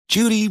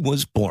Judy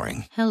was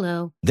boring.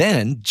 Hello.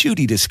 Then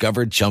Judy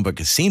discovered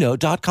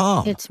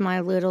ChumbaCasino.com. It's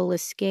my little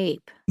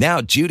escape. Now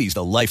Judy's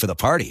the life of the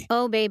party.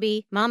 Oh,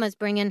 baby, mama's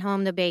bringing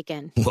home the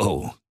bacon.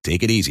 Whoa,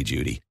 take it easy,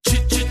 Judy.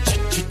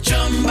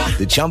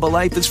 The Chumba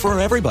life is for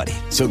everybody.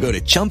 So go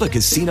to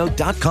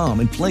ChumbaCasino.com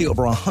and play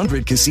over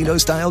 100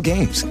 casino-style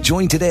games.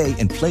 Join today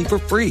and play for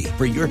free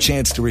for your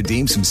chance to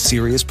redeem some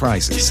serious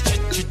prizes.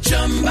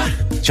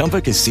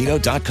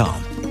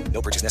 ChumbaCasino.com.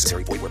 No purchase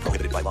necessary. Void where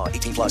prohibited by law.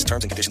 18 plus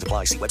terms and conditions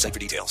apply. See website for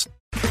details.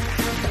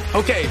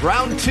 Okay,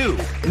 round two.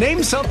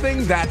 Name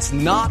something that's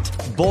not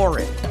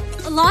boring.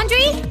 A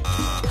laundry?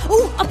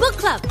 Ooh, a book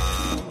club.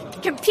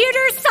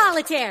 Computer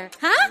solitaire,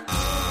 huh?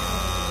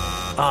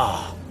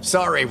 Ah,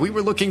 sorry. We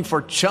were looking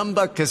for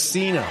Chumba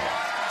Casino.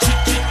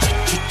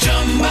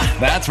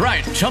 That's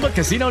right.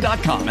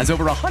 ChumbaCasino.com has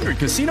over 100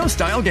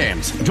 casino-style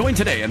games. Join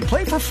today and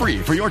play for free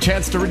for your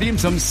chance to redeem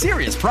some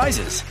serious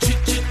prizes.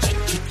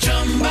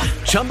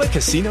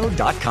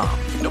 ChumbaCasino.com.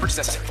 No purchase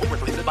necessary. Void where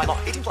prohibited by law.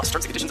 18 plus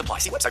terms and conditions apply.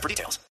 See website for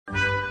details.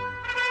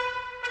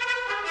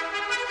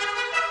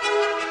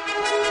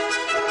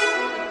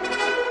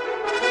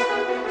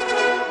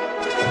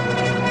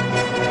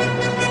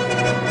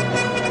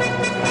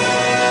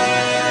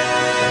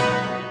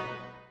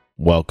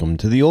 Welcome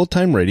to the Old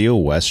Time Radio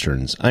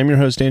Westerns. I'm your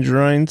host, Andrew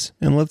Rines,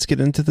 and let's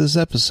get into this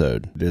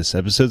episode. This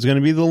episode is going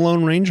to be The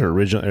Lone Ranger.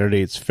 Original air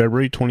date's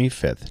February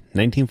 25th,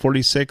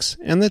 1946,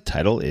 and the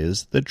title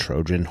is The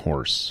Trojan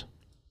Horse.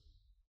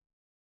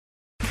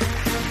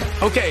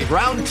 Okay,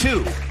 round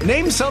two.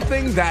 Name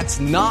something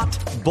that's not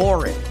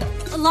boring.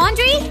 A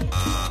laundry?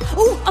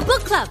 Ooh, a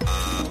book club.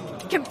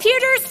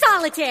 Computer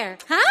solitaire,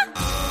 huh?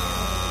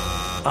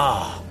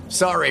 Ah,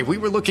 sorry. We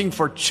were looking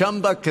for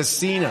Chumba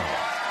Casino.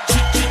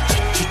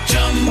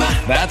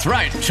 That's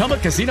right.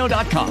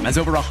 ChumbaCasino.com has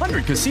over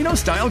 100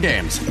 casino-style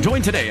games.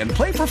 Join today and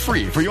play for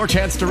free for your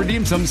chance to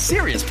redeem some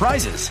serious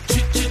prizes.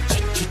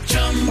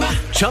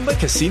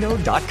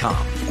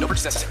 ChumbaCasino.com. No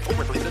purchase necessary. Void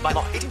where prohibited by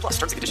law. 18 plus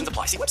terms and conditions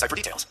apply. See website for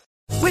details.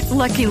 With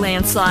Lucky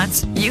Land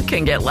Slots, you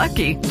can get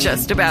lucky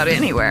just about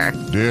anywhere.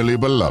 Dearly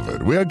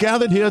beloved, we are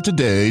gathered here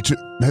today to...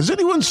 Has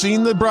anyone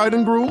seen the bride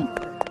and groom?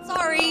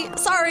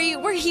 Sorry,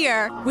 we're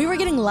here. We were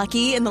getting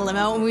lucky in the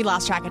limo and we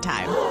lost track of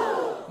time.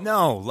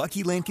 No,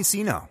 Lucky Land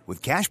Casino,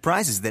 with cash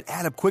prizes that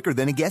add up quicker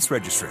than a guest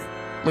registry.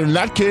 In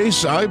that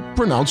case, I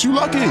pronounce you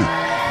lucky.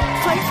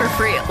 Play for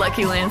free at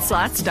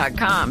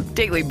LuckyLandSlots.com.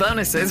 Daily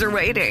bonuses are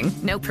waiting.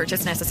 No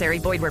purchase necessary.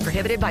 Void where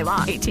prohibited by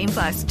law. 18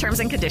 plus. Terms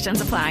and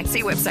conditions apply.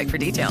 See website for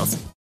details.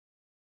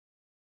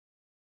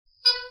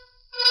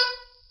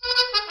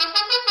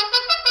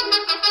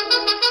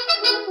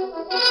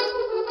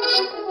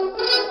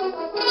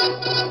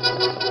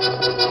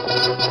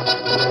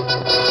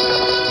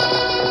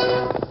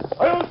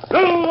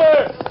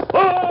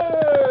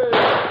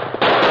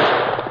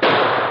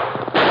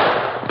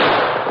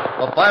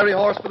 Fiery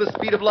horse with the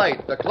speed of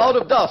light, a cloud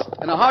of dust,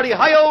 and a hearty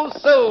hi-yo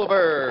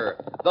silver,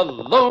 the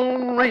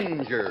Lone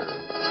Ranger.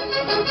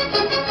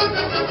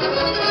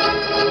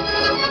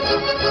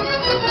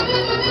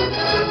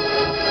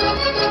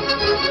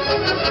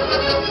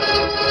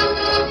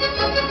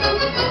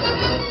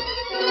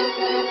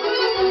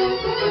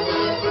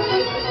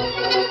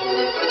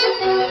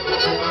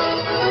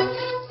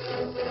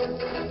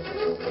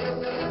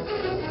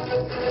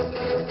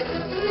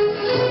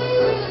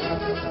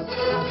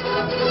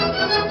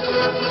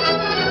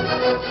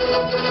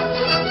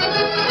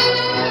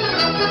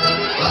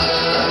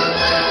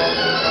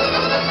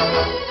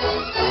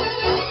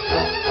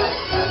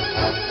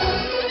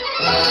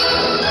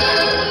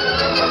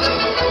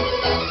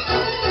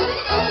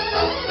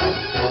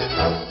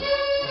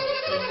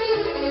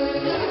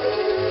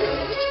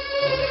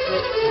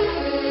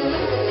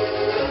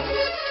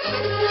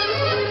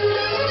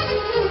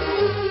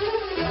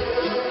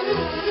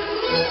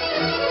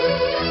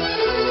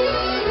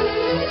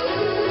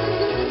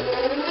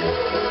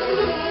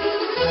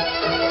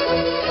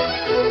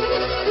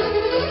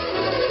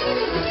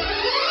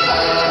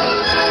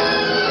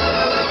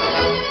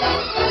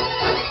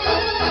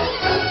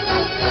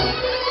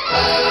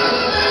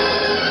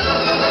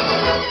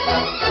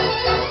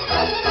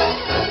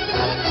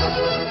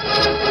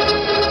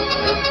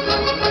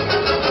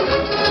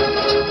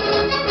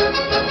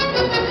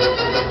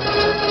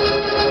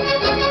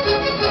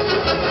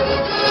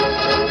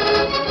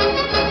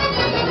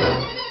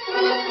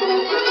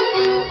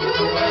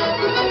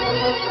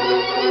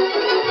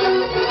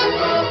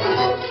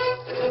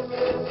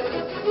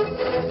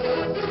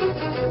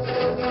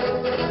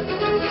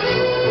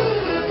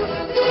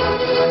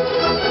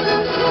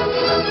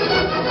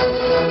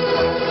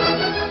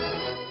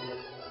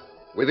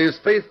 With his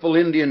faithful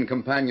Indian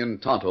companion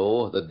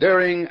Tonto, the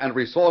daring and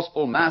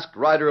resourceful masked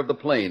rider of the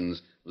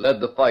plains led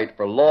the fight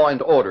for law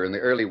and order in the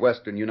early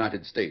western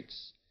United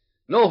States.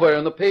 Nowhere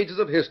in the pages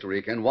of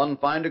history can one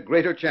find a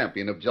greater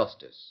champion of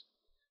justice.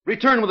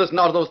 Return with us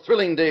now to those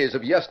thrilling days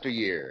of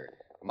yesteryear.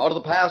 From out of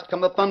the past come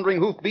the thundering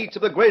hoofbeats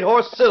of the great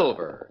horse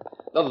Silver.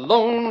 The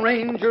Lone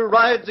Ranger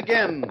rides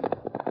again.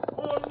 Come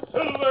on,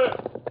 Silver!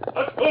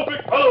 Let's go,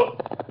 big fellow!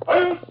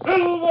 I'm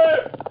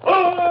Silver!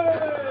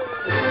 Away!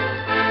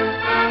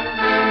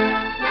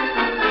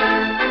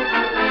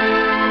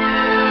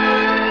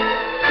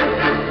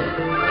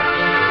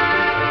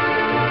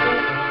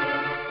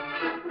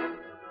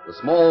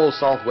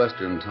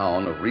 southwestern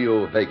town of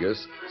Rio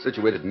Vegas,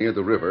 situated near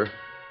the river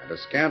and a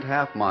scant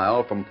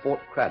half-mile from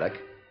Fort Craddock,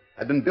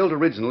 had been built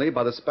originally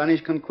by the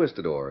Spanish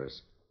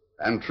conquistadors.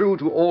 And true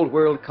to old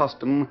world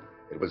custom,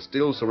 it was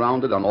still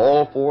surrounded on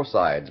all four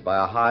sides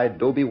by a high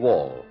adobe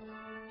wall.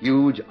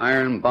 Huge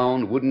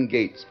iron-bound wooden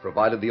gates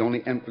provided the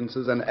only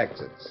entrances and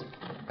exits.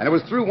 And it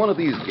was through one of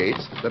these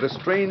gates that a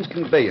strange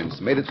conveyance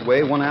made its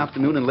way one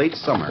afternoon in late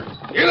summer.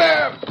 Get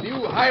up,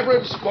 you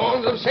hybrid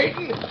spawns of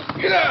Satan!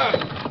 Get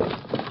up!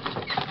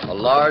 A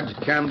large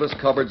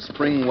canvas-covered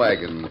spring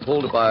wagon,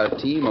 pulled by a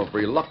team of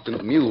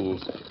reluctant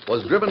mules,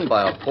 was driven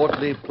by a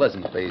portly,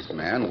 pleasant-faced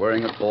man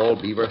wearing a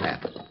tall beaver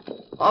hat.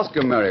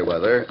 Oscar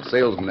Merriweather,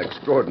 salesman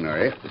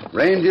extraordinary,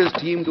 reined his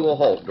team to a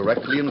halt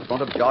directly in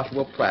front of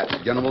Joshua Pratt's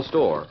general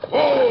store.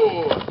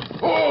 Oh!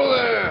 Oh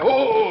there!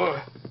 Oh!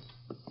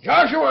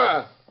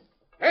 Joshua!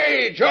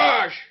 Hey,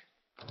 Josh!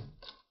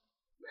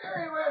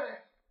 Merriweather!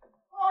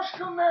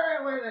 Oscar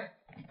Merriweather!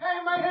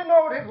 I might have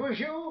known it was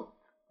you.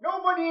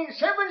 Nobody in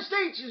 7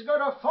 states has got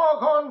a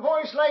foghorn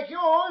voice like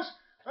yours,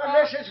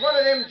 unless it's one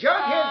of them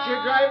jugheads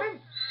you're driving.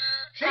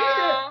 See,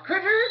 the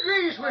critter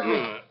agrees with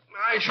me.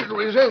 I should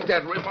resent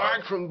that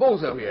remark from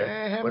both of you.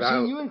 I haven't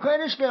seen you in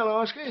quite a spell,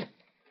 Oscar.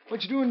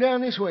 What you doing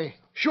down this way?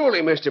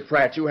 Surely, Mr.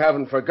 Pratt, you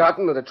haven't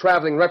forgotten that a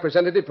traveling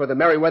representative for the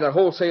Merriweather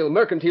Wholesale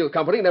Mercantile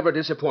Company never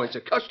disappoints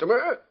a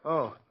customer.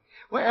 Oh.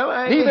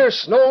 Well, Neither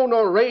snow,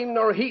 nor rain,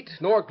 nor heat,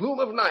 nor gloom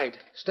of night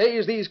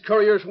stays these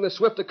couriers from the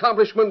swift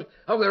accomplishment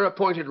of their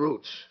appointed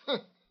routes.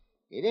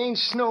 It ain't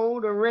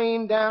snowed or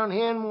rained down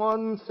here in more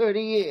than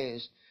 30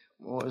 years.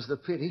 More's the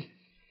pity.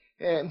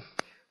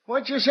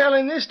 What you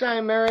selling this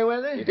time,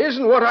 Merriweather? It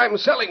isn't what I'm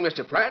selling,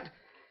 Mr. Pratt.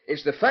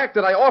 It's the fact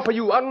that I offer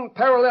you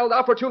unparalleled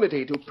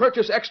opportunity to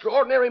purchase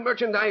extraordinary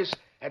merchandise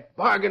at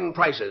bargain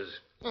prices.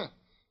 I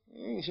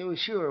ain't so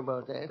sure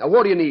about that. Now,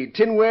 what do you need?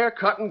 Tinware,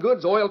 cotton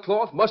goods,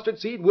 oilcloth, mustard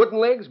seed, wooden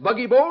legs,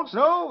 buggy bolts?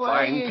 No,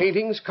 Fine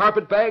paintings,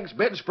 carpet bags,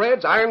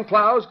 bedspreads, iron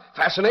plows,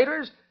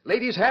 fascinators,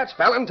 ladies' hats,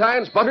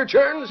 valentines, butter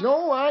churns?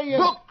 No,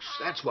 Books!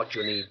 That's what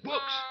you need,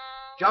 books.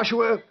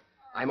 Joshua,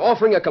 I'm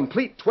offering a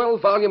complete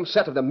 12-volume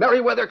set of the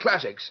Merriweather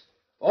Classics.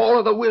 All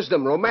of the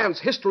wisdom, romance,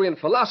 history, and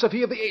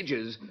philosophy of the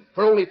ages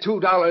for only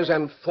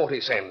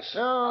 $2.40.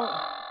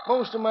 No,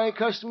 most of my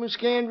customers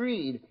can't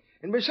read.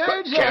 And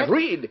besides that... Can't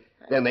read?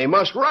 Then they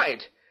must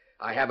write.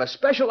 I have a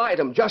special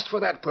item just for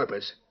that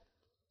purpose.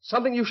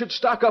 Something you should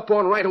stock up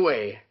on right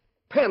away.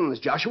 Pens,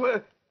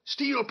 Joshua.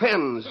 Steel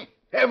pens.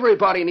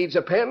 Everybody needs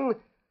a pen.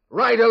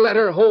 Write a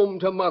letter home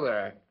to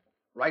Mother.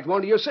 Write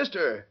one to your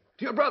sister,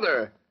 to your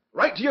brother.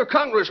 Write to your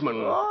congressman.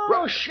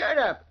 Oh, shut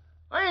up.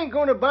 I ain't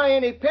going to buy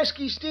any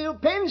pesky steel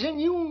pens,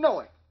 and you know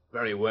it.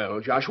 Very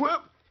well,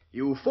 Joshua.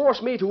 You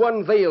force me to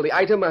unveil the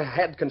item I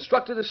had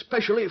constructed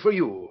especially for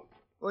you.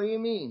 What do you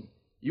mean?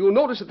 You'll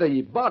notice that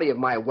the body of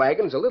my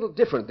wagon's a little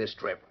different this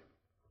trip.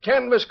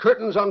 Canvas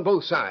curtains on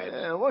both sides.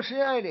 What's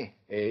the idea?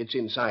 It's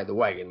inside the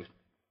wagon.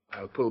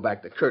 I'll pull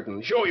back the curtain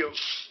and show you.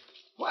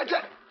 What's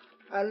that?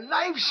 A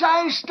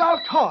life-size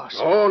stuffed horse?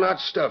 Oh, not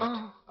stuffed.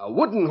 Oh. A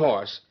wooden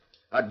horse.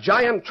 A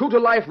giant,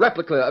 true-to-life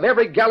replica of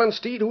every gallant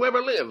steed who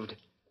ever lived.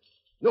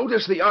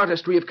 Notice the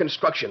artistry of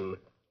construction.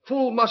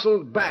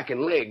 Full-muscled back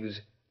and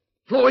legs.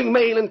 Flowing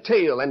mane and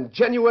tail and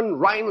genuine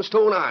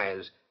rhinestone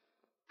eyes.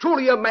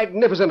 Truly a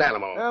magnificent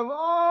animal. Of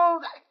all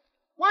that,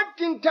 what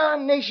in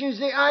tarnation's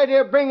the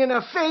idea of bringing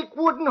a fake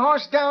wooden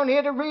horse down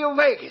here to Rio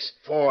Vegas?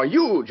 For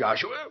you,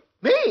 Joshua.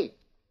 Me?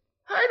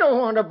 I don't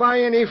want to buy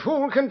any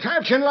fool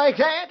contraption like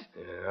that.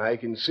 I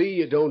can see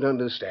you don't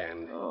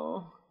understand.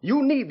 Oh.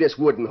 You need this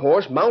wooden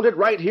horse mounted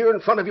right here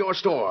in front of your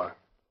store.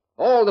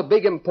 All the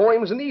big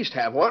emporiums in the East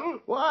have one.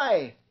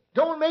 Why?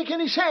 Don't make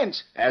any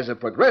sense. As a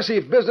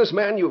progressive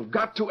businessman, you've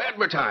got to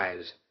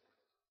advertise.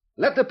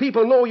 Let the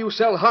people know you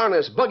sell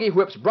harness, buggy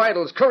whips,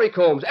 bridles, curry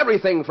combs,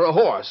 everything for a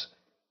horse.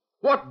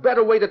 What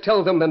better way to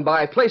tell them than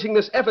by placing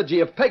this effigy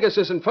of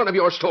Pegasus in front of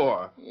your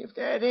store? If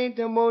that ain't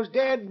the most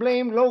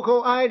dad-blamed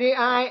loco idea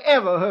I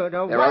ever heard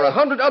of. There are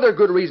 100 other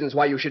good reasons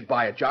why you should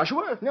buy it,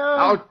 Joshua.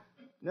 No,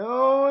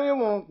 no, you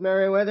won't,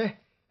 Merriweather.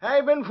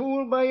 I've been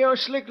fooled by your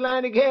slick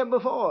line of gab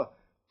before.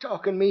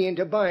 Talking me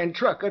into buying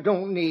truck I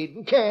don't need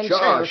and can't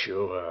sell.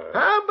 Joshua.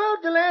 How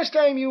about the last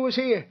time you was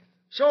here?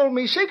 Sold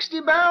me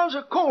 60 barrels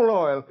of coal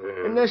oil,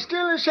 and they're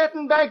still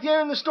sitting back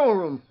there in the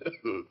storeroom.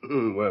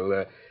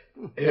 Well,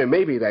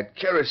 maybe that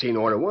kerosene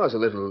order was a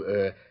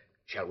little,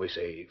 shall we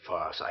say,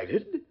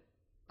 far-sighted.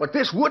 But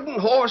this wooden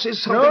horse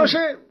is something... No,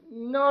 sir,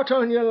 not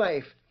on your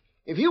life.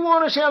 If you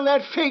want to sell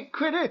that fake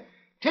critter,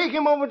 take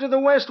him over to the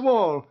west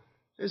wall.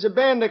 There's a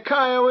band of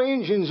Kiowa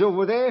Indians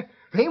over there.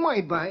 They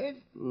might buy it.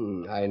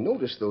 I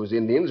noticed those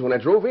Indians when I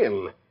drove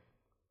in.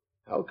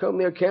 How come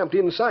they're camped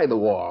inside the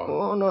wall?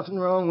 Oh, nothing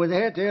wrong with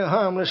that. They're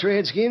harmless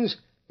redskins.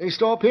 They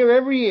stop here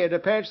every year to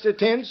patch their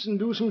tents and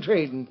do some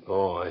trading.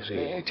 Oh, I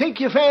see. Take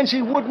your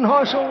fancy wooden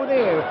horse over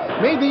there.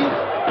 Maybe you...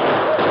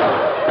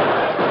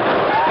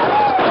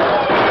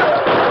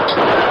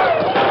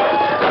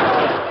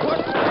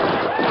 What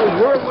the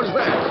world was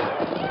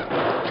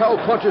that?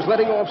 Cowpunchers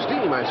letting off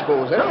steam, I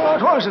suppose, eh? No,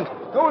 it wasn't.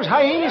 Those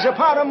hyenas are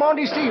part of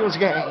Monty Steele's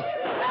gang.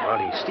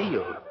 Monty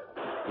Steele?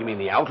 You mean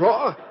the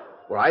outlaw?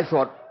 Well, I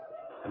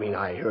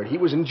heard he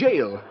was in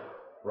jail.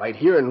 Right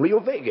here in Rio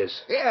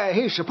Vegas. Yeah,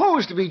 he's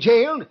supposed to be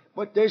jailed,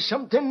 but there's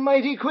something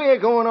mighty queer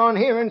going on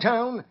here in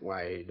town.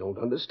 Why, I don't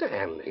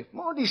understand. If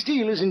Monty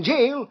Steele is in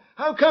jail,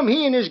 how come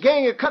he and his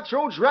gang of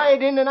cutthroats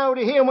ride in and out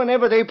of here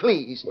whenever they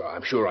please? Well,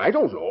 I'm sure I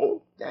don't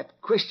know. That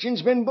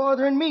question's been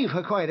bothering me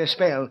for quite a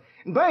spell.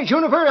 And by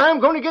Juniper,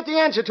 I'm going to get the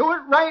answer to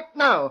it right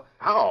now.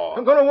 How?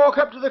 I'm going to walk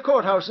up to the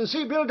courthouse and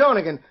see Bill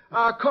Donegan,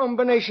 our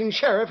combination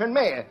sheriff and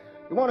mayor.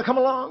 You want to come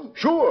along?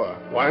 Sure.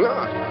 Why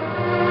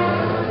not?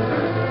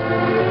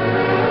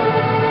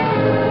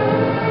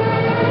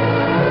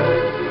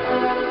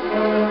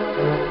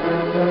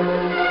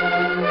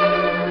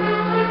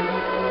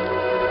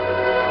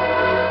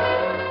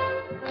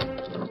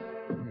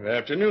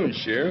 Afternoon,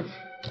 Sheriff.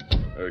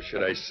 Or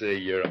should I say,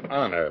 Your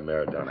Honor,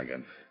 Mayor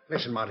Donegan.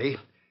 Listen, Monty.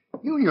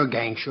 You and your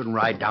gang shouldn't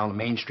ride down the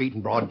main street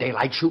in broad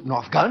daylight shooting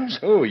off guns.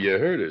 Oh, you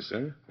heard us,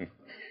 huh?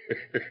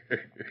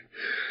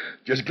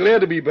 Just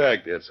glad to be back,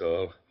 that's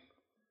all.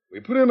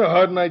 We put in a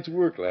hard night's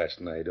work last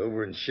night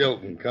over in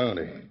Shelton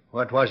County.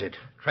 What was it?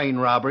 Train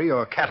robbery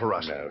or cattle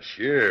rustling? Now,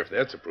 Sheriff,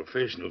 that's a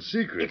professional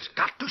secret. It's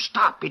got to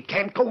stop. It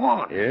can't go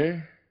on.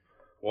 Yeah?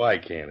 Why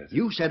can't it?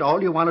 You said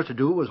all you wanted to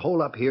do was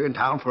hole up here in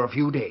town for a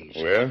few days.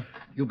 Well?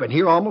 You've been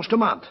here almost a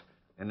month.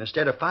 And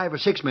instead of 5 or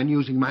 6 men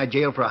using my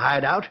jail for a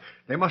hideout,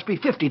 there must be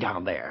 50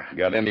 down there.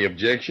 Got any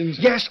objections?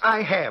 Yes,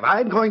 I have.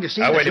 I'm going to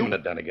see... Now, wait a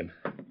minute, Donegan.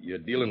 You're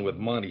dealing with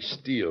Monty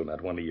Steele,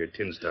 not one of your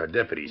tin-star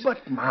deputies.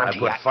 But, Monty... I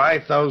put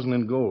 $5,000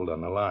 in gold on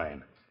the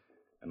line.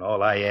 And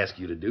all I ask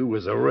you to do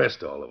was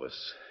arrest all of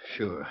us.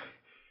 Sure.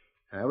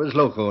 I was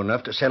loco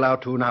enough to sell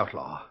out to an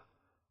outlaw.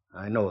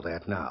 I know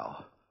that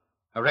now.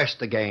 Arrest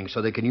the gang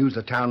so they can use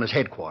the town as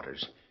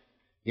headquarters.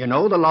 You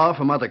know the law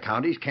from other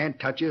counties can't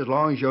touch you as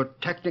long as you're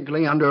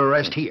technically under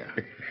arrest here.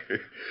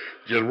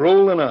 Just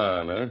rolling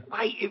on, huh?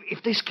 Why,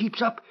 if this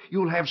keeps up,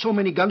 you'll have so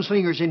many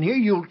gunslingers in here,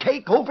 you'll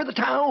take over the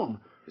town.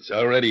 It's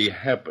already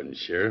happened,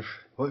 Sheriff.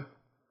 What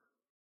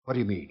do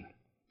you mean?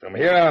 From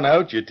here on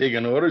out, you're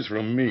taking orders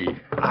from me.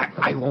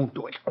 I won't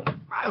do it.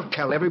 I'll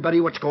tell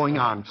everybody what's going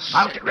on.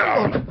 Now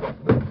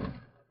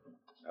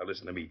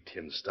listen to me,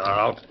 Tin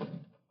Star.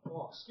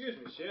 Oh, excuse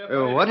me,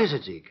 Sheriff. What is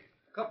it, Zeke?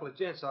 A couple of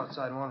gents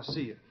outside want to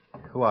see you.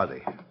 Who are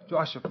they?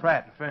 Joshua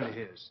Pratt, a friend of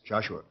his.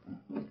 Joshua?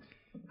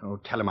 Oh,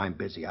 tell him I'm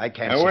busy. I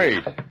can't Now, see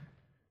wait.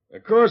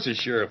 Of course the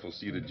sheriff will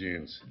see the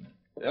gents.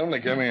 Tell them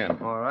to come in.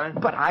 All right.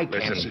 But I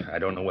can't Listen, I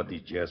don't know what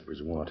these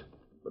Jaspers want,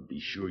 but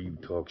be sure you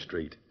talk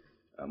straight.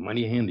 I'm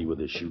mighty handy with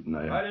this shooting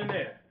iron. Right in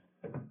there.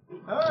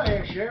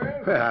 Hi,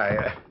 Sheriff.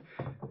 Well,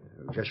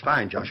 just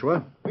fine,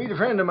 Joshua. Meet a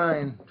friend of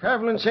mine,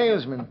 traveling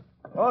salesman,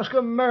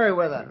 Oscar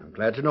Merriweather. I'm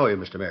glad to know you,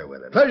 Mr.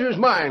 Merriweather. Pleasure's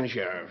mine,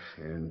 Sheriff.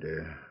 And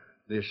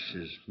this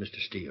is Mr.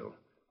 Steele,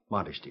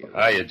 Monty Steele.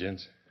 Hiya,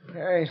 gents.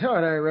 I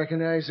thought I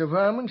recognized the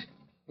varmint.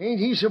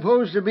 Ain't he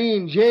supposed to be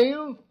in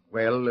jail?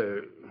 Well,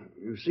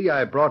 you see,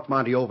 I brought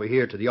Monty over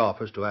here to the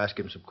office to ask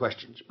him some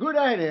questions. Good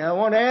idea. I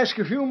want to ask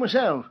a few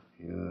myself.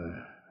 You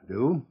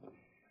do?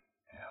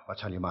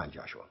 What's on your mind,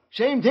 Joshua?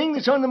 Same thing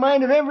that's on the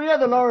mind of every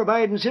other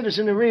law-abiding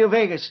citizen of Rio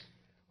Vegas.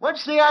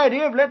 What's the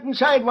idea of letting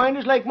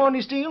sidewinders like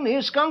Monty Steele and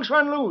his skunks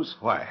run loose?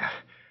 Why,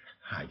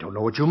 I don't know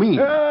what you mean.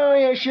 Oh,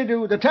 yes, you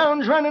do. The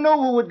town's running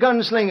over with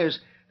gunslingers.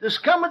 The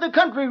scum of the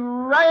country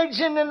rides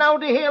in and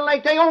out of here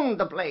like they own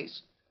the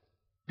place.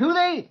 Do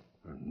they?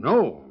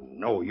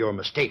 No, you're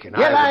mistaken.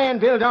 You're lying,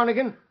 Bill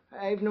Donegan.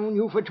 I've known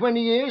you for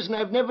 20 years, and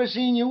I've never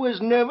seen you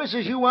as nervous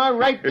as you are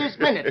right this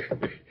minute.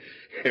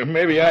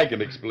 Maybe I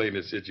can explain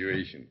the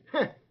situation.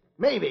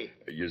 Maybe.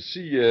 You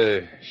see,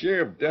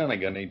 Sheriff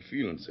Donegan ain't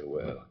feeling so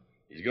well.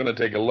 He's going to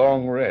take a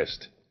long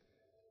rest.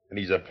 And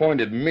he's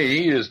appointed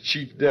me as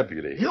chief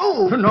deputy.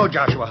 You? No,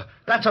 Joshua.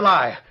 That's a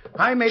lie.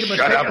 I made a mistake.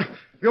 Shut up.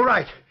 You're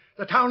right.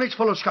 The town is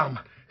full of scum.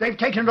 They've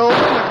taken it over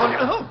and they're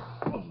going to...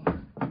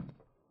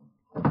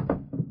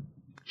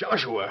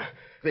 Joshua,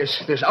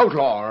 this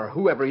outlaw, or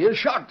whoever he is,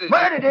 shot...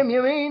 Murdered him,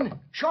 you mean?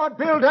 Shot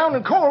Bill down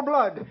in cold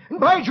blood. And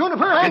by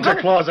Juniper, I'm Get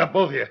your claws up,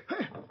 both of you.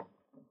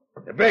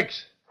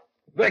 Bix,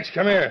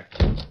 come here.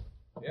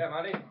 Yeah,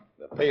 Monty?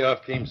 The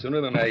payoff came sooner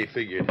than I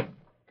figured.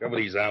 Cover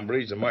these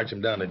hombres and march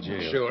them down to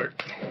jail. Sure.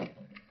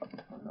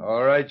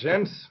 All right,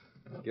 gents.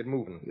 Get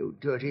moving. You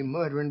dirty,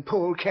 murdering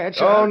polecats.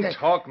 Don't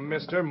talk,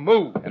 mister.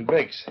 Move. And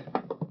Bix,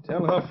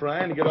 tell Huff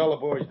Ryan to get all the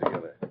boys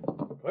together.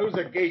 Close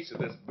the gates of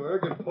this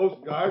burg and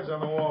post guards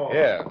on the wall.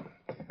 Yeah.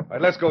 All right,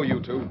 let's go,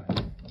 you two.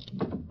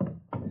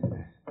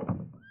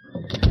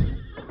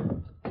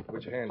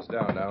 Put your hands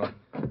down now.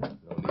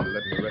 No need to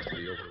let the rest of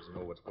the openers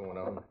know what's going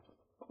on.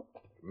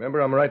 Remember,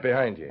 I'm right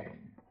behind you.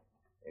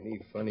 Any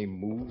funny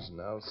moves,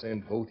 and I'll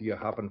send both of you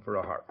hopping for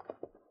a harp.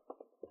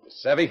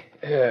 Savvy?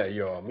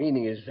 Your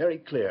meaning is very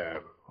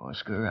clear.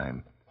 Oscar,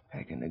 I'm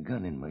packing a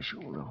gun in my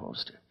shoulder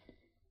holster.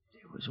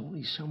 There was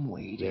only some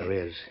way to... There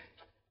is.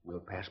 We'll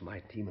pass my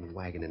team and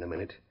wagon in a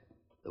minute.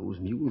 Those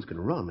mules can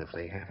run if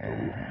they have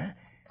to.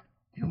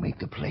 You make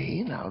the play,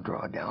 and I'll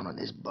draw down on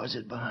this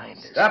buzzard behind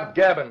us. Stop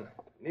gabbing.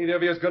 Neither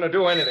of you is going to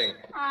do anything.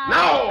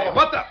 No!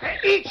 What the?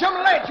 Eat some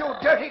lead, you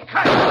dirty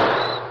cunt!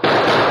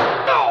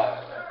 No!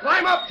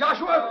 Climb up,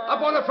 Joshua.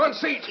 Up on the front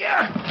seat.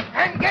 Yeah,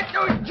 and get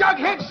those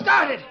jugheads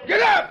started.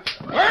 Get up!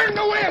 Burn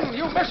the wind,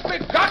 you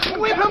misbegotten...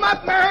 Whip him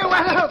up,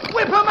 Meriwether!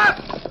 Whip him up!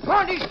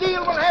 Monty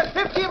Steele will have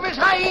 50 of his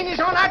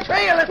hyenas on our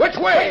trail. Which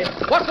way?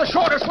 What's the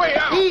shortest way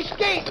out? East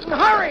Gate, and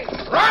hurry!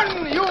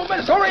 Run, you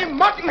Missouri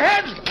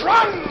muttonheads!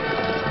 Run!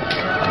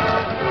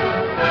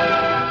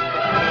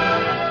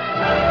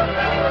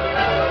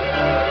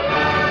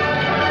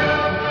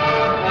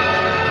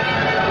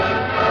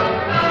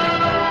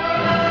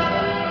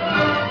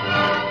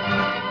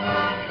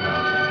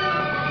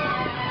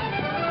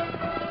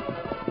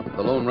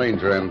 The Lone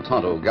Ranger and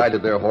Tonto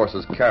guided their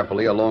horses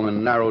carefully along a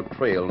narrow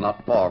trail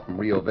not far from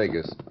Rio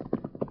Vegas.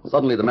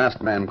 Suddenly, the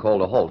masked man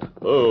called a halt.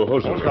 Oh,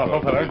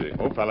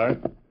 feller.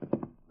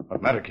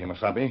 What matter,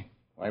 Kemosabe?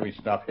 Why we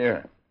stop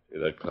here? See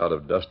that cloud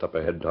of dust up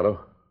ahead, Tonto?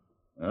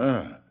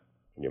 Ah.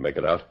 Can you make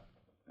it out?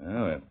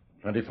 Well,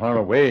 plenty far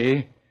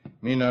away.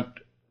 Me not...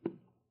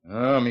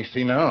 Oh, me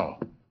see now.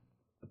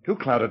 Two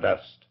cloud of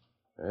dust.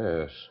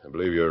 Yes, I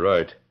believe you're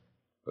right.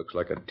 Looks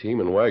like a team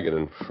and wagon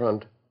in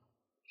front.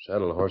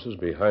 Saddle horses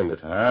behind it.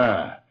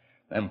 Ah,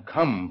 them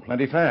come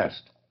plenty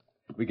fast.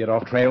 We get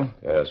off trail?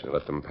 Yes, we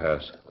let them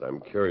pass. But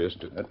I'm curious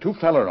to... Two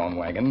feller on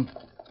wagon.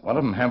 One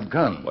of them have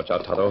gun. Watch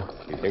out, Tonto.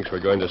 He thinks we're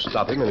going to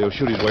stop him, and he'll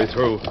shoot his way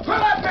through. Pull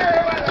up,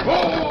 Meriwether!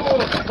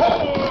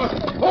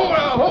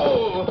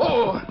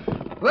 Ho!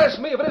 Bless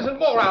me if it isn't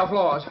more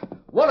outlaws.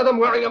 One of them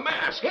wearing a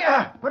mask.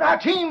 Yeah, but our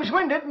team's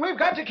winded, and we've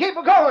got to keep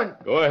it going.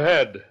 Go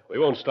ahead. We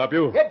won't stop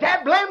you. You're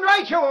dad blamed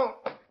right you won't.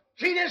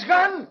 See this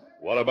gun?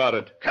 What about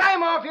it?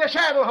 Climb off your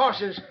saddle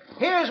horses.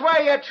 Here's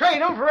where you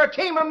trade them for a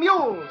team of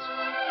mules.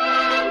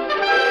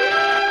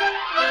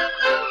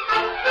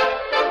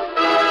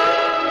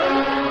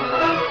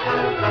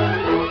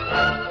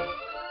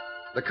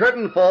 The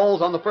curtain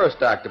falls on the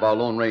first act of our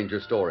Lone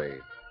Ranger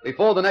story.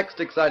 Before the next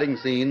exciting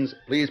scenes,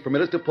 please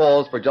permit us to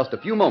pause for just a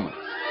few moments.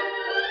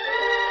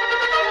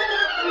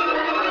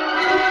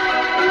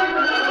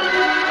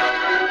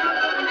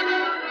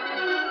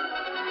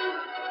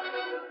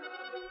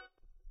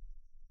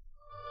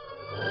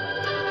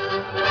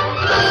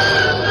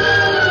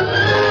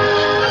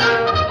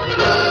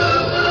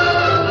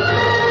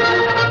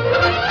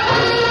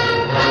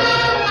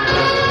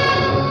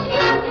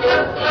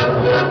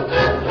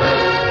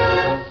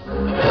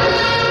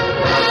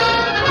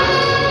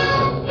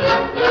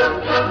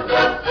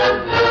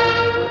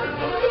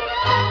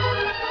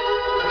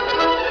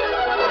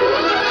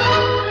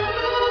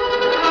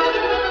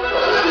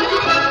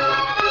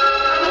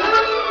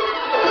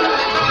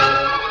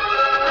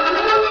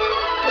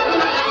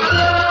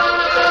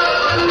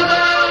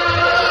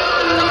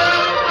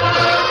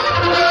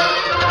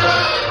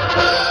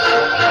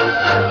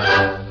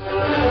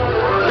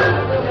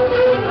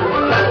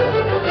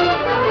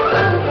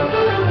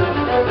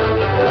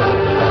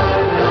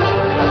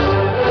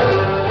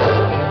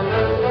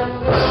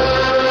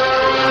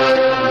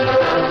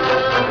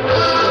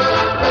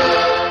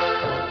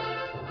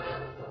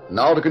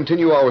 Now to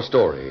continue our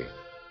story.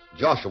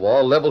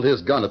 Joshua leveled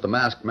his gun at the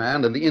masked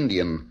man and the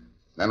Indian,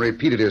 then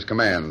repeated his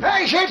command.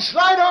 I said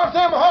slide off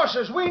them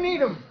horses. We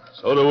need them.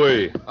 So do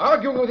we.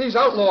 Arguing with these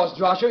outlaws,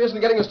 Joshua,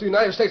 isn't getting us to the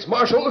United States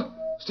Marshal.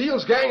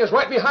 Steele's gang is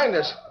right behind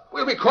us.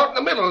 We'll be caught in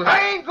the middle. I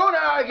ain't going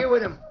to argue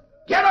with him.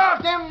 Get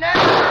off them now.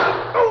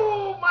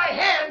 Oh, my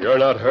hand. You're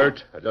not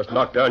hurt. I just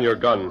knocked down your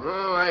gun.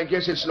 Oh, I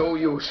guess it's no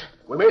use.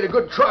 We made a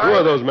good try. Who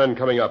are those men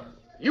coming up?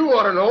 You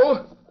ought to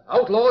know.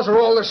 Outlaws are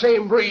all the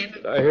same breed.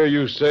 Did I hear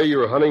you say you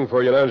were hunting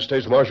for a United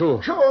States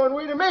Marshal? Sure, and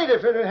we'd have made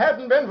it if it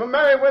hadn't been for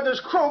Meriwether's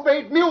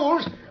crowbait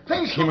mules.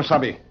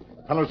 Kemosabe,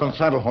 fellows on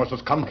saddle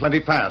horses come plenty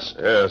fast.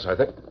 Yes, I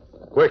think.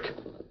 Quick.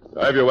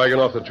 Drive your wagon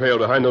off the trail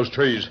behind those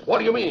trees. What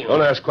do you mean?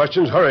 Don't ask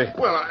questions. Hurry.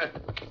 Well,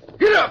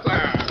 get up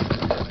there.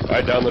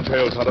 Right down the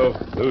trail, Tonto.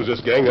 Lose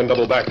this gang and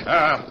double back.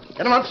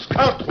 Get him up,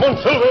 Scout. Come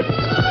on, Silver.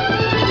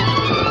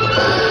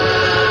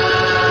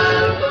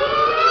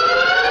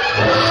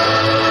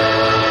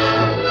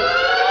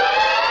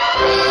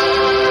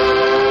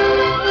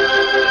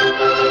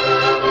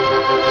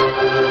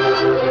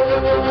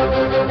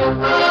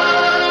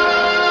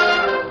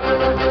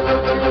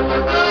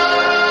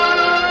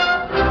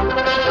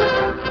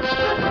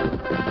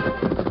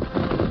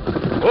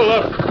 Pull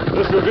up.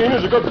 This ravine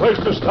is a good place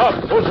to stop.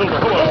 Oh, Silver,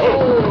 come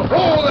on.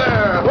 Ho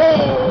there.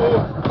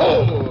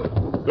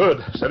 Ho.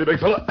 Good. Steady, big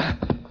fella.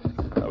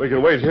 Now we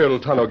can wait here till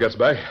Tonto gets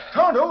back.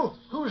 Tonto?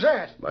 Who's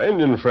that? My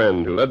Indian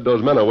friend who led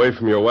those men away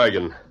from your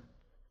wagon.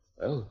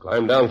 Well,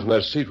 climb down from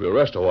that seat. We'll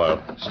rest a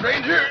while.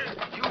 Stranger,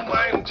 you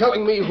mind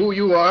telling me who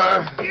you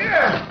are?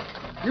 Yeah.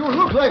 You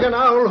look like an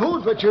owl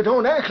hoot, but you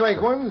don't act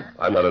like one.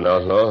 I'm not an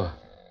outlaw.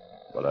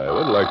 But I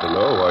would like to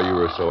know why you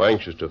were so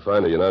anxious to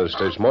find a United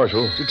States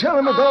Marshal. To tell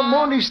him about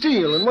Monty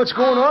Steele and what's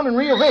going on in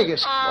Rio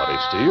Vegas.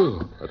 Monty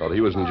Steele? I thought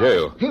he was in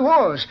jail. He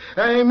was.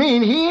 I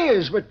mean, he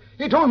is, but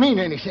it don't mean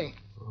anything.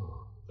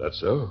 That's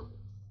so?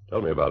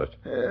 Tell me about it.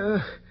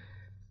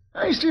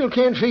 I still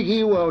can't figure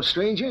you out,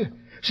 stranger.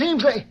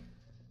 Seems like...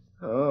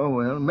 Oh,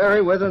 well,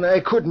 Merriweather and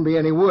I couldn't be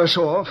any worse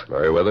off.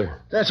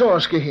 Merriweather? That's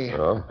Oscar here.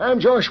 Oh? I'm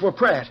Joshua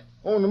Pratt,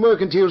 own the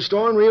mercantile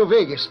store in Rio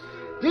Vegas.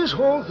 This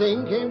whole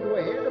thing came to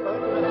a head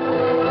about...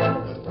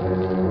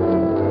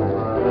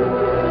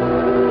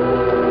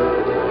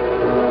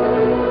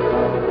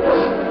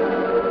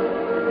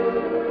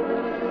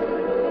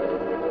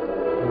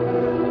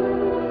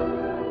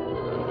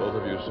 Both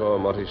of you saw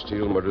Monty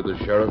Steele murder the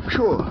sheriff?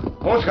 Sure.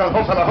 Hold,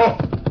 fella.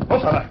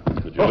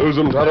 Did you lose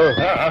him, Tonto?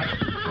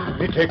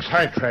 He takes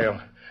side trail.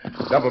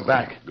 Double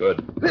back.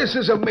 Good. This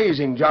is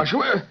amazing,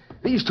 Joshua.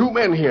 These two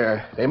men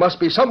here, they must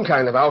be some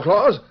kind of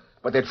outlaws,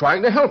 but they're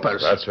trying to help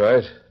us. That's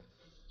right.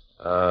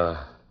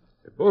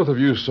 If both of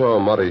you saw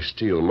Monty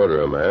Steele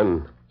murder a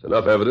man, it's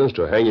enough evidence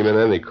to hang him in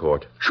any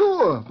court.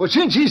 Sure, but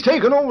since he's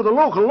taken over the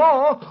local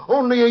law,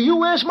 only a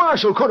U.S.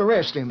 Marshal could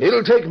arrest him.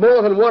 It'll take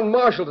more than one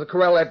marshal to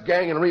corral that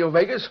gang in Rio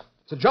Vegas.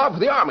 It's a job for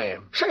the Army.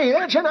 Say,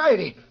 that's an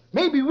idea.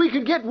 Maybe we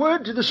could get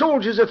word to the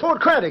soldiers at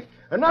Fort Craddock.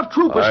 Enough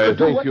troopers I could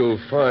do think what... you'll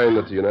find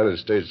that the United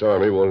States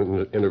Army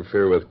won't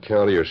interfere with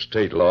county or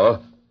state law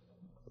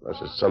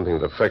unless it's something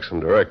that affects them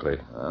directly.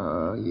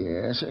 Oh,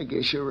 yes, I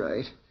guess you're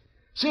right.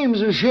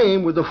 Seems a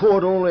shame with the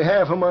fort only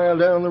half a mile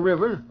down the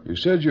river. You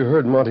said you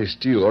heard Monty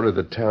Steele order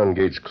the town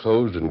gates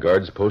closed and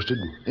guards posted?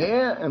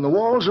 Yeah, and the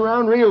walls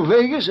around Rio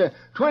Vegas are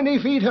 20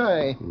 feet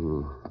high.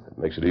 That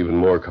makes it even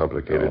more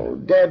complicated. Oh,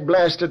 dad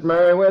blast it,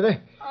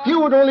 Merriweather. If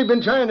you had only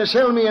been trying to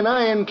sell me an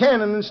iron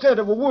cannon instead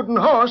of a wooden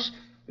horse,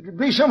 it would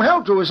be some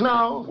help to us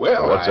now.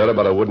 Well, What's that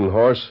about a wooden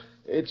horse?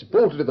 It's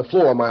bolted to the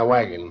floor of my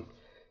wagon.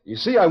 You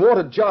see, I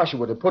wanted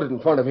Joshua to put it in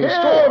front of his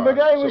store. Yeah, but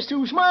I was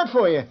too smart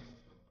for you.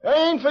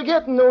 I ain't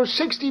forgetting those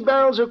 60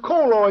 barrels of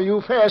coal oil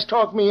you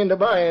fast-talked me into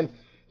buying.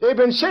 They've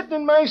been sitting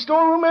in my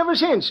storeroom ever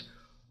since.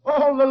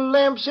 All the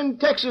lamps in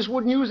Texas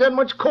wouldn't use that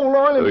much coal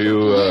oil in 50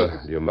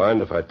 years. Do you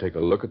mind if I take a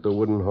look at the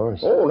wooden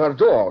horse? Oh, not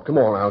at all. Come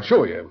on, I'll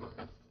show you.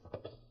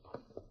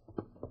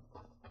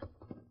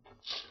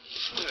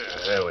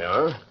 There we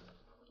are.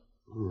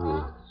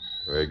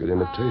 Very good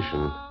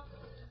imitation.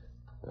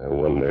 I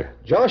wonder.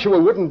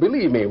 Joshua wouldn't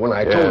believe me when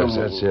I told him... Yes,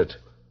 that's it.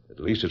 At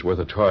least it's worth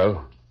a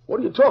trial. What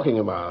are you talking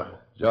about?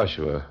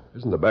 Joshua,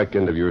 isn't the back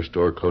end of your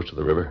store close to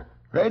the river?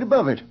 Right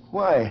above it.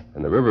 Why?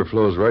 And the river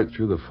flows right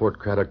through the Fort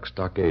Craddock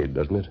stockade,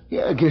 doesn't it?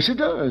 Yeah, I guess it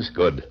does.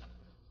 Good.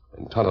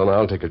 And Tonto and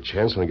I'll take a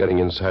chance on getting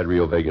inside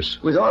Rio Vegas.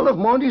 With all of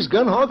Monty's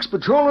gun hawks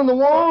patrolling the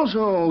walls?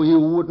 Oh, you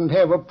wouldn't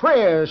have a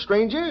prayer,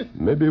 stranger.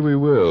 Maybe we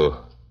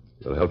will.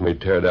 It'll help me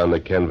tear down the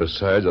canvas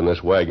sides on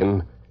this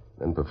wagon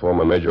and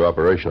perform a major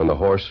operation on the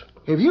horse.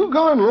 Have you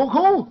gone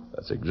loco?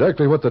 That's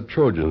exactly what the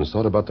Trojans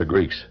thought about the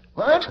Greeks.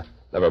 What?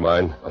 Never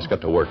mind. Let's get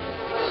to work.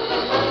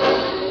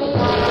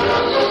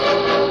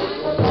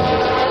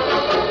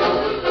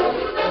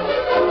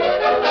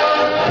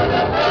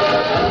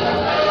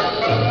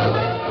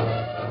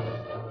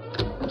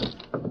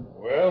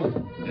 Well,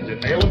 did you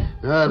nail him?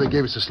 They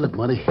gave us a slip,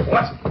 Monty.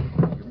 What?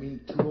 You mean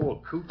two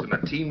old coots and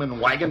a team and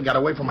wagon got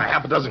away from a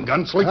half a dozen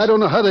gunslings? I don't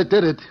know how they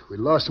did it. We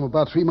lost them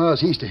about 3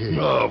 miles east of here.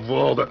 Oh,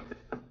 Walter.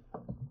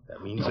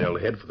 That means they'll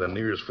head for the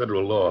nearest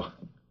federal law.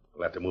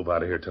 We'll have to move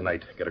out of here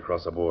tonight, get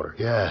across the border.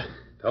 Yeah.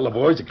 Tell the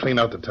boys to clean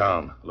out the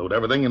town. Load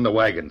everything in the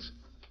wagons.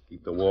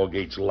 Keep the wall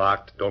gates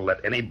locked. Don't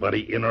let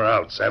anybody in or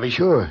out, savvy?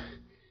 Sure.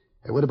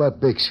 Hey, what about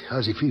Bix?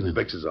 How's he feeling?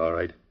 Bix is all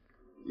right.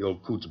 The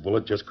old coot's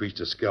bullet just creased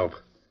his scalp.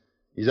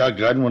 He's out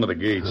guarding one of the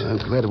gates. I'm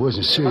glad it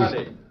wasn't serious.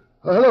 Monty.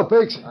 Oh, hello,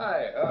 Bix.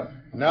 Hi.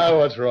 Now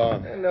what's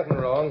wrong? Ain't nothing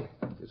wrong.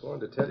 Just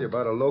wanted to tell you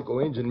about a local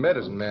Indian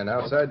medicine man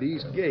outside the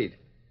east gate.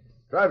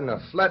 Driving a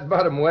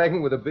flat-bottom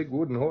wagon with a big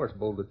wooden horse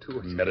bolted to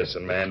it.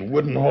 Medicine man,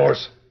 wooden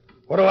horse.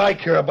 What do I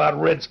care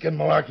about redskin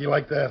malarkey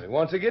like that? He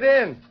wants to get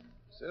in.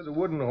 Says a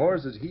wooden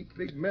horse is heap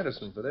big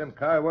medicine for them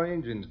Kiowa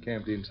Indians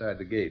camped inside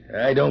the gate.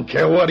 I don't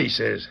care what he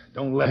says.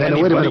 Don't let Hey, now,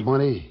 anybody... wait a minute,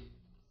 Monty.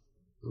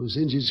 Those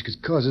Indians could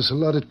cause us a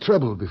lot of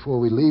trouble before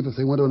we leave if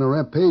they went on a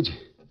rampage.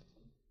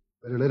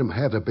 Better let them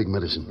have their big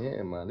medicine.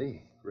 Yeah,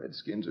 Monty.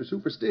 Redskins are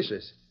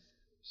superstitious.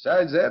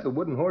 Besides that, the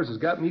wooden horse has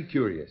got me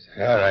curious.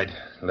 All right,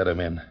 let him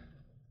in.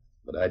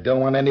 But I don't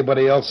want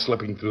anybody else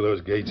slipping through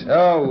those gates.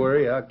 Don't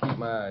worry, I'll keep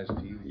my eyes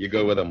peeled. You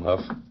go with him,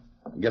 Huff.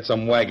 Get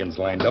some wagons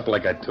lined up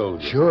like I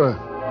told you. Sure.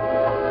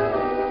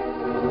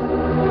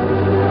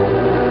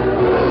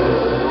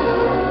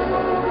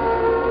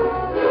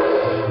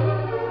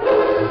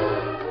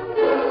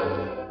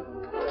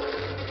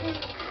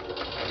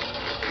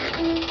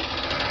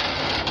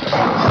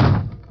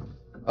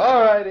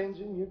 All right,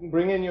 Injun, you can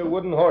bring in your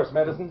wooden horse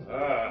medicine.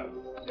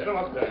 Get him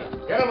up there.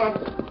 Get him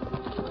up.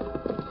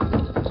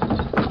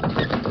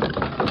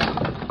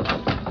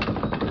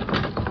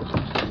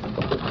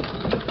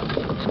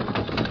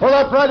 Hold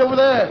up right over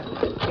there.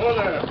 Hold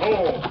there.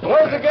 Hold.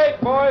 Close the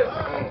gate, boys.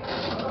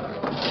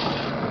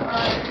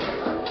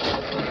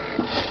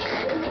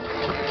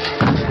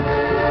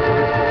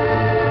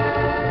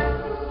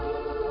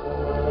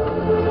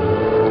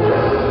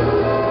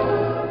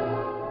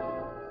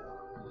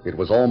 It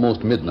was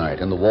almost midnight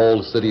in the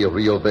walled city of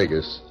Rio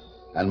Vegas,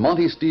 and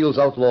Monty Steele's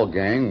outlaw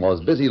gang was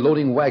busy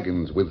loading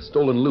wagons with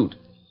stolen loot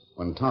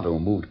when Tonto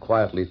moved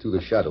quietly through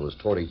the shadows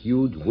toward a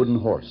huge wooden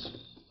horse.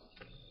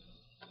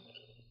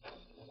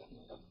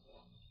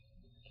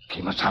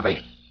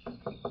 Kemosabe.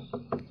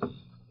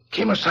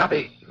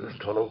 Kemosabe.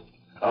 Tonto.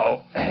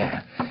 Oh,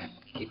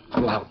 keep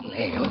out,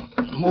 Nail.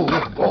 Move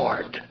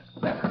aboard.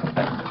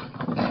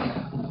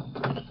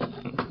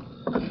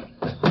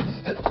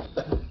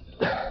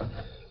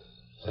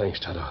 Thanks,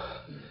 Tonto. I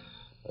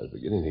was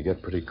beginning to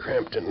get pretty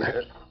cramped in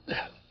there.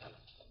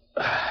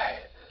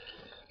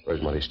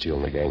 Where's Monty Steele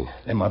and the gang?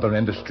 Them other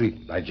end of the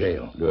street by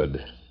jail.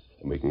 Good.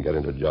 And we can get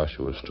into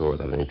Joshua's store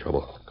without any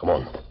trouble. Come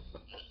on.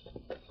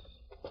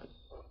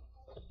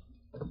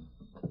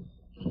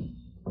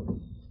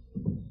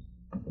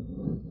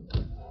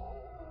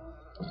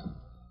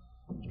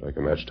 Strike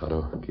a match,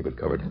 Tonto. Keep it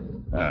covered.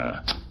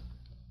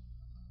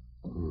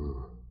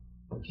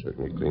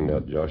 Certainly cleaned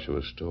out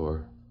Joshua's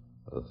store.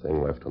 Not a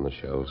thing left on the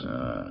shelves.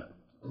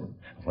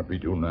 What we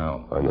do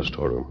now? Find the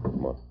storeroom.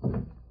 Come on.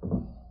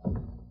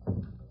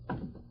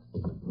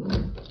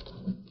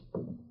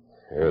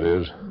 Here it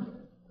is.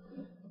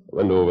 The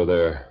window over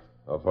there.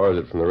 How far is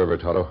it from the river,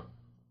 Tonto?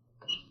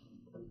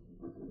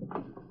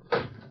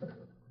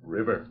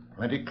 River.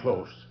 Plenty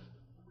close.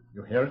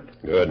 You hear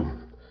it? Good.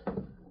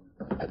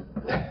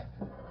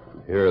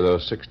 Here are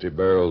those 60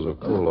 barrels of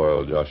coal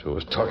oil Joshua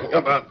was talking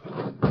about.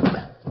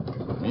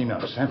 Me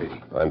not savvy.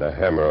 Find a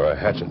hammer or a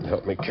hatchet and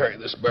help me carry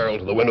this barrel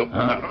to the window.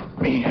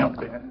 Me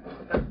help you.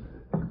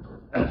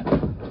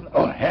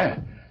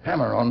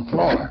 Hammer on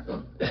floor.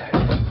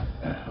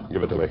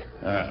 Give it to me.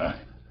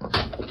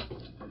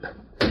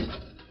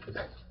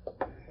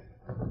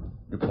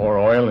 You pour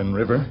oil in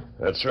river?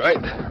 That's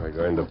right. We're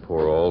going to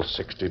pour all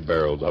 60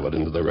 barrels of it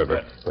into the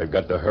river. We've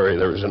got to hurry.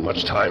 There isn't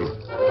much time.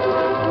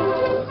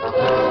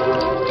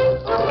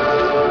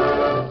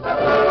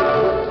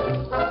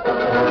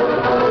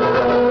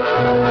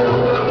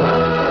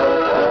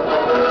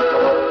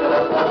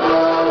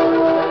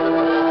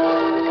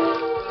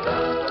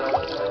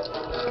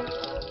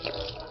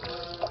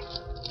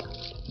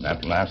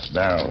 That last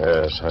barrel.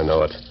 Yes, I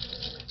know it.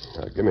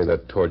 Now, give me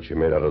that torch you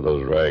made out of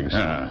those rags.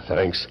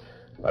 Thanks.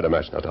 Light a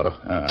match now, Tonto.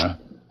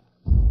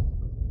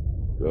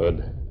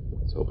 Good.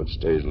 Let's hope it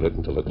stays lit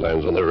until it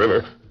lands on the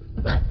river.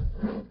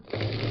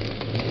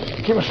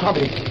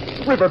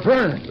 Kemosabe. River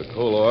burn. The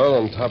coal oil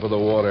on top of the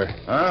water.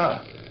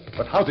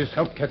 But how this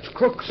help catch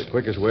crooks? The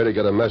quickest way to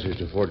get a message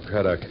to Fort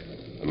Craddock.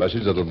 A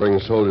message that'll bring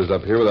soldiers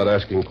up here without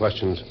asking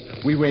questions.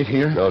 We wait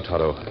here? No,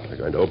 Tonto. We're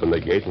going to open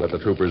the gate and let the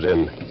troopers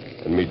in.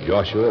 And meet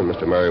Joshua and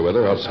Mr.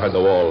 Merriweather outside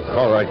the wall.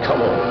 All right, come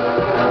on.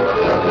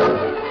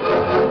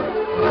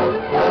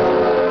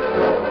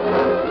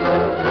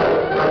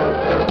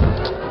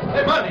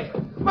 Hey,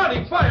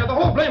 Monty, fire! The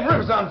whole blame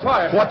river's on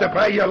fire. What the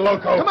play, you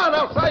loco? Come on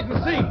outside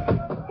and see.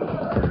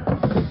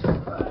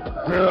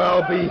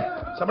 I'll be.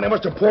 Somebody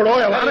must have poured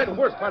oil on it. The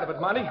worst part of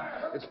it, Monty.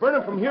 It's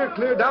burning from here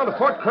clear down to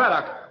Fort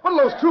Craddock. What'll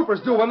those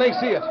troopers do when they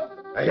see it?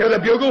 I hear the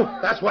bugle.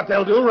 That's what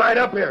they'll do right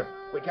up here.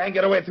 We can't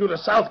get away through the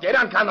south gate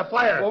on account of the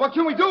fire. Well, what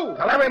can we do?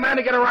 Tell every man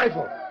to get a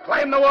rifle.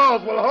 Climb the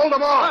walls. We'll hold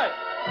them off. Right.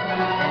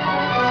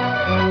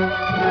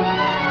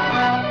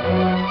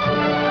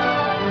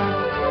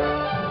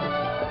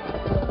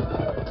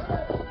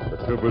 The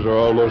troopers are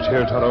almost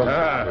here, Tonto.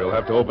 We'll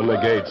have to open the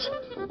gates.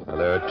 Now,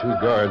 there are 2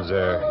 guards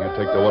there. You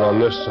take the one on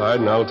this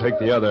side, and I'll take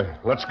the other.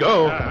 Let's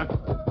go.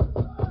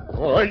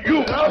 All right,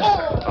 you. How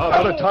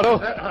about it, Tonto?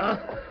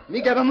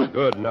 Me get him.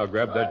 Good. Now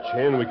grab that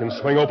chain. We can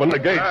swing open the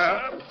gates.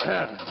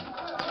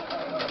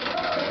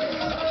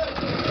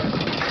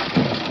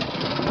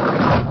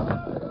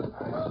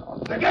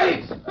 The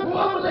gates! Who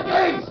opened the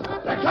gates?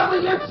 They're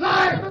coming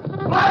inside!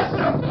 Blast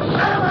them!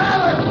 Let them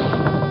have it!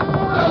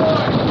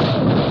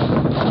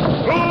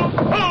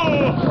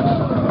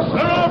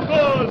 They're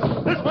outlaws!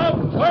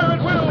 Dismount! Fire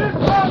at will!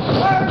 Dismount!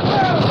 Fire at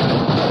will!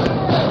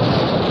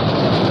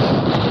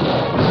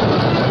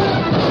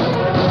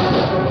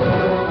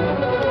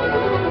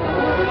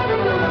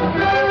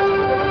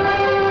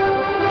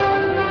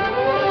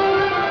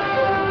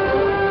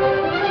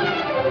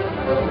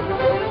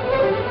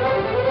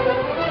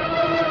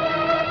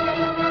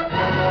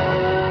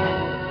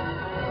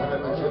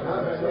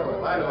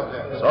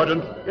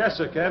 Sergeant? Yes,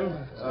 sir, Captain.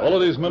 All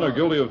of these men are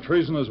guilty of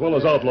treason as well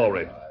as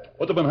outlawry.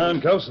 Put them in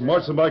handcuffs and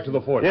march them back to the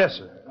fort. Yes,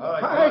 sir.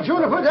 Hi,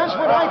 Juniper, that's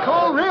what I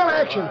call real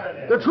action.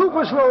 The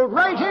troopers rode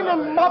right in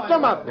and mopped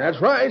them up. That's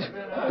right.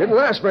 Didn't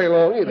last very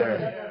long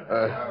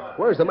either.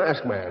 Where's the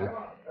masked man?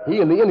 He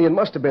and the Indian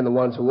must have been the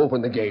ones who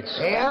opened the gates.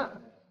 Yeah?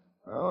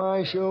 Oh,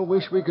 I sure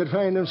wish we could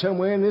find them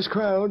somewhere in this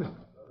crowd.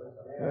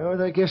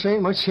 Oh, I guess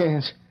ain't much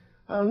chance.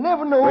 I'll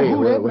never know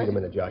who that... Wait a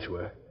minute,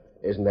 Joshua.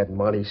 Isn't that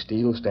Monty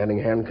Steele standing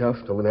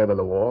handcuffed over there by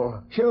the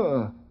wall?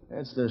 Sure.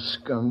 That's the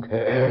skunk.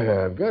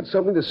 I've got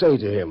something to say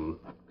to him.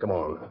 Come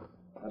on.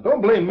 Don't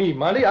blame me,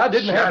 Monty. I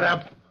didn't Shut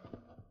up.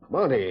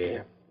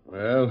 Monty.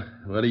 Well,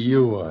 what do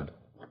you want?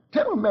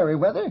 Tell him,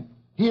 Merriweather.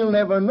 He'll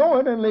never know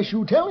it unless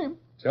you tell him.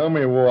 Tell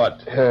me what?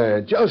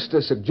 Just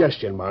a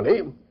suggestion,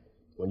 Monty.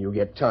 When you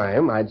get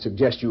time, I'd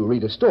suggest you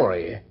read a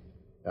story.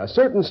 A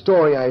certain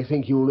story I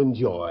think you'll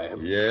enjoy.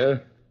 Yeah?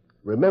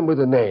 Remember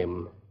the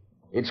name.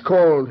 It's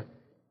called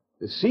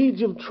The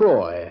Siege of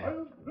Troy.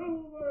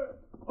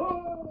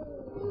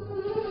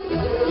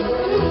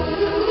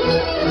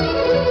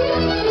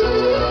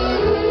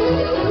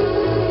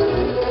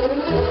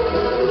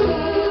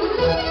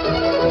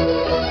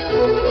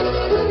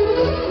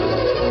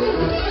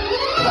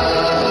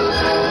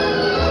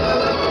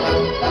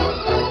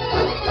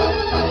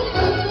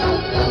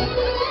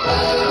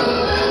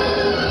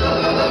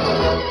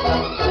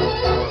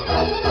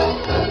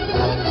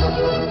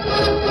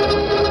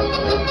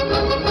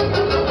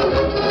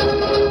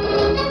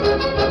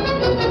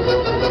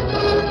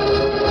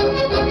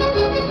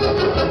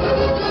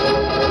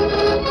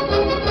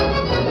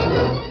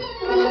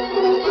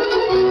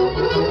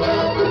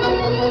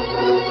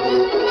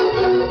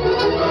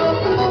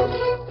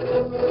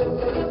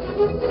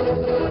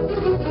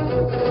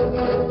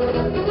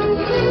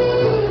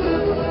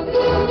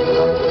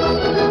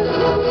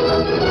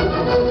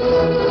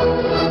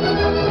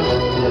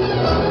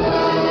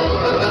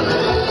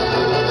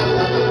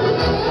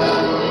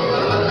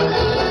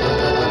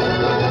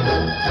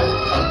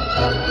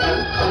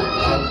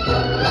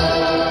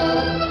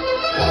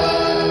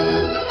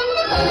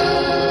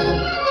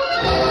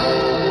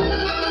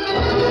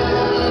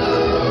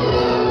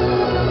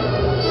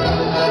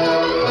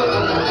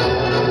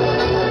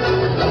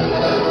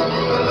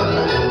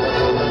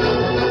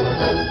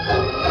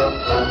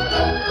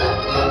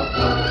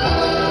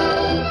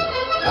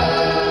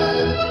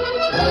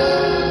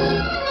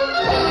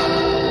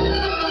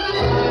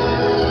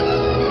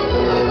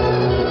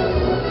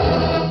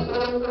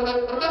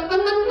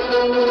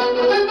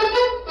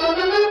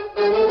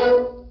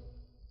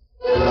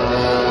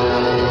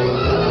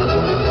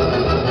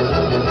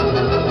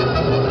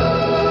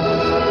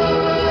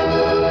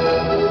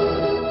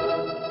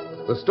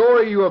 The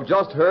story you have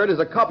just heard is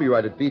a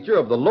copyrighted feature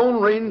of the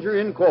Lone Ranger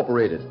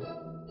Incorporated.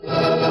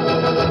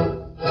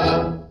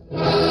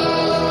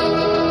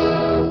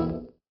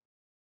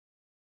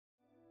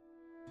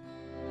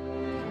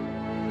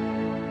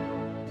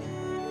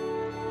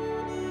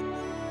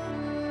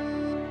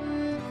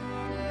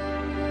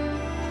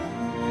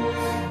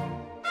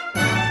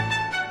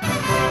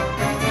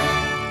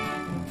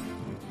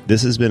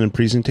 This has been a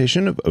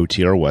presentation of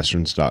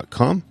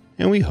OTRWesterns.com,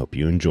 and we hope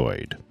you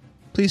enjoyed.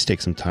 Please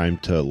take some time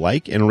to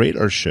like and rate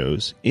our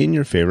shows in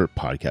your favorite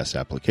podcast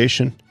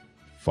application.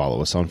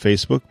 Follow us on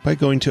Facebook by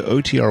going to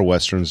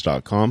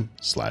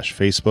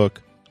OTRWesterns.com/Facebook.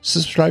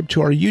 Subscribe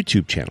to our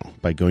YouTube channel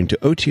by going to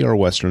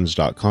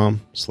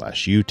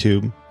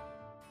OTRWesterns.com/YouTube.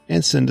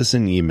 And send us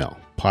an email,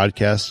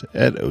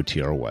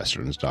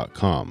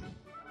 podcast@OTRWesterns.com.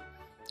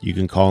 You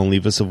can call and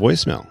leave us a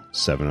voicemail,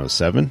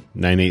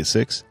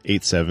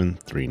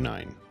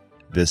 707-986-8739.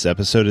 This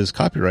episode is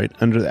copyright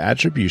under the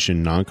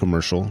Attribution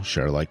Non-Commercial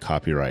Share-alike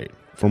copyright.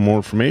 For more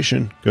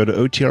information, go to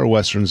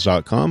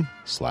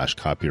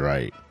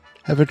OTRWesterns.com/copyright.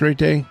 Have a great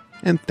day,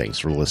 and thanks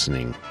for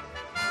listening.